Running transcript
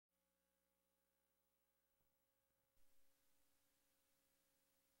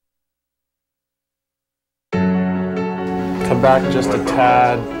Pulling back just a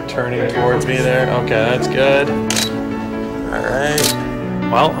tad, turning towards me there. Okay, that's good. All right.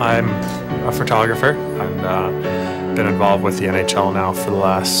 Well, I'm a photographer. I've been involved with the NHL now for the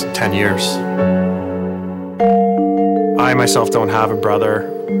last 10 years. I myself don't have a brother.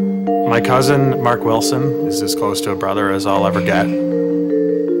 My cousin, Mark Wilson, is as close to a brother as I'll ever get.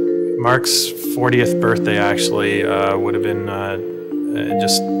 Mark's 40th birthday actually would have been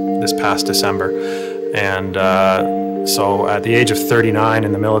just this past December. And so at the age of 39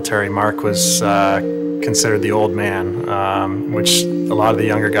 in the military, Mark was considered the old man, which a lot of the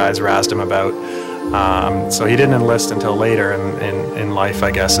younger guys razzed him about. So he didn't enlist until later in life, I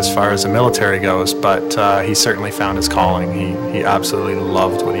guess, as far as the military goes, but he certainly found his calling. He absolutely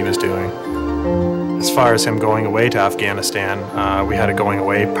loved what he was doing. As far as him going away to Afghanistan, we had a going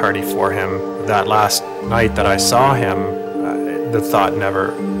away party for him. That last night that I saw him, the thought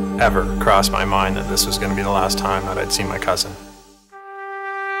never, ever crossed my mind that this was going to be the last time that I'd see my cousin.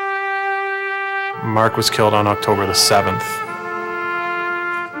 Mark was killed on October the 7th.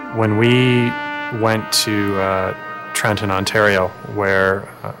 When we went to Trenton, Ontario, where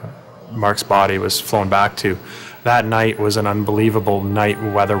Mark's body was flown back to, that night was an unbelievable night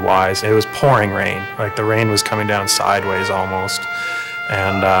weather-wise. It was pouring rain, like the rain was coming down sideways almost,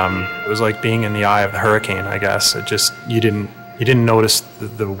 and it was like being in the eye of the hurricane, I guess. It just, you didn't notice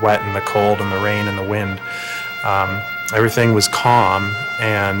the wet and the cold and the rain and the wind. Everything was calm,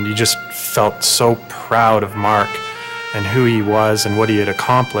 and you just felt so proud of Mark and who he was and what he had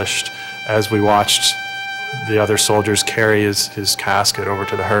accomplished as we watched the other soldiers carry his casket over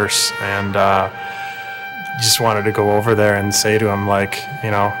to the hearse. And just wanted to go over there and say to him, like, you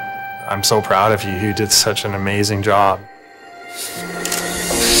know, I'm so proud of you. You did such an amazing job.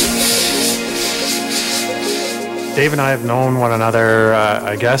 Dave and I have known one another,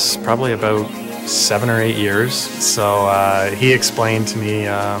 I guess, probably about 7 or 8 years. So he explained to me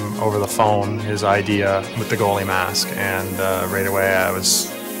over the phone his idea with the goalie mask, and right away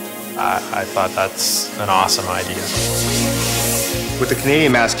I thought that's an awesome idea. With the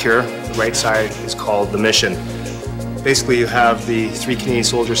Canadian mask here, the right side is called the Mission. Basically, you have the 3 Canadian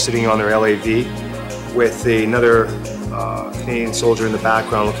soldiers sitting on their LAV with another Canadian soldier in the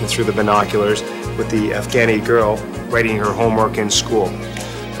background looking through the binoculars with the Afghani girl writing her homework in school.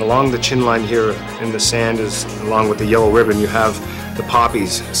 Along the chin line here in the sand, along with the yellow ribbon, you have the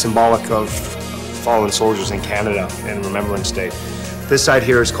poppies, symbolic of fallen soldiers in Canada and Remembrance Day. This side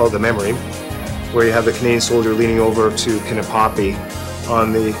here is called the Memory, where you have the Canadian soldier leaning over to pin a poppy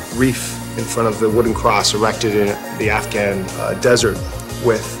on the reef in front of the wooden cross erected in the Afghan desert,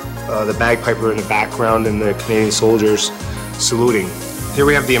 with the bagpiper in the background and the Canadian soldiers saluting. Here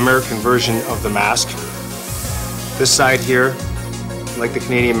we have the American version of the mask. This side here, like the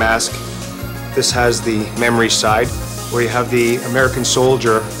Canadian mask, this has the memory side, where you have the American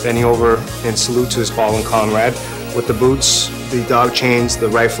soldier bending over in salute to his fallen comrade with the boots, the dog chains, the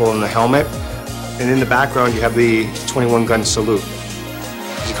rifle, and the helmet. And in the background, you have the 21-gun salute.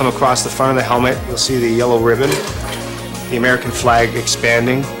 As you come across the front of the helmet, you'll see the yellow ribbon, the American flag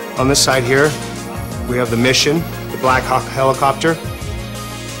expanding. On this side here, we have the Mission, the Black Hawk helicopter,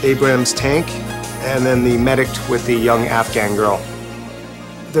 Abrams tank, and then the medic with the young Afghan girl.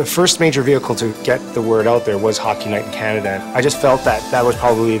 The first major vehicle to get the word out there was Hockey Night in Canada. I just felt that that was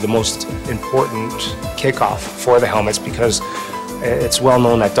probably the most important kickoff for the helmets, because it's well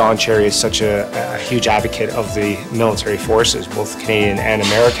known that Don Cherry is such a huge advocate of the military forces, both Canadian and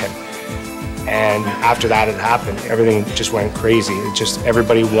American. And after that had happened, everything just went crazy. It just,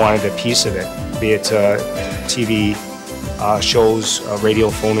 everybody wanted a piece of it, be it TV shows, radio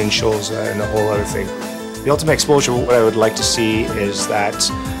phone-in shows, and a whole other thing. The ultimate exposure, what I would like to see is that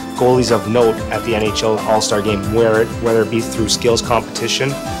goalies of note at the NHL All-Star Game, whether it be through skills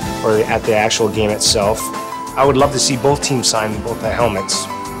competition or at the actual game itself, I would love to see both teams sign both the helmets.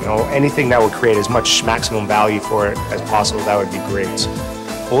 You know, anything that would create as much maximum value for it as possible, that would be great.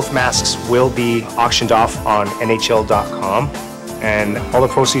 Both masks will be auctioned off on NHL.com, and all the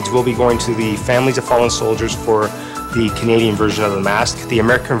proceeds will be going to the families of fallen soldiers for the Canadian version of the mask. The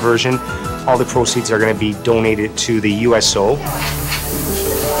American version, all the proceeds are going to be donated to the USO.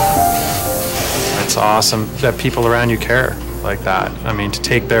 It's awesome that people around you care like that. I mean, to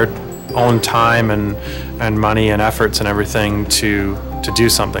take their own time and money and efforts and everything to do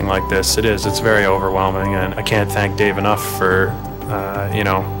something like this, it's very overwhelming, and I can't thank Dave enough for you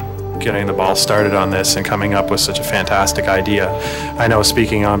know, getting the ball started on this and coming up with such a fantastic idea. I know,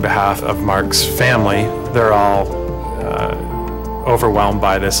 speaking on behalf of Mark's family, they're all overwhelmed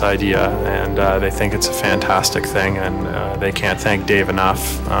by this idea, and they think it's a fantastic thing, and they can't thank Dave enough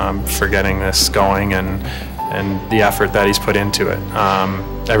for getting this going and and the effort that he's put into it.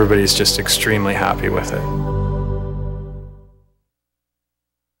 Everybody's just extremely happy with it.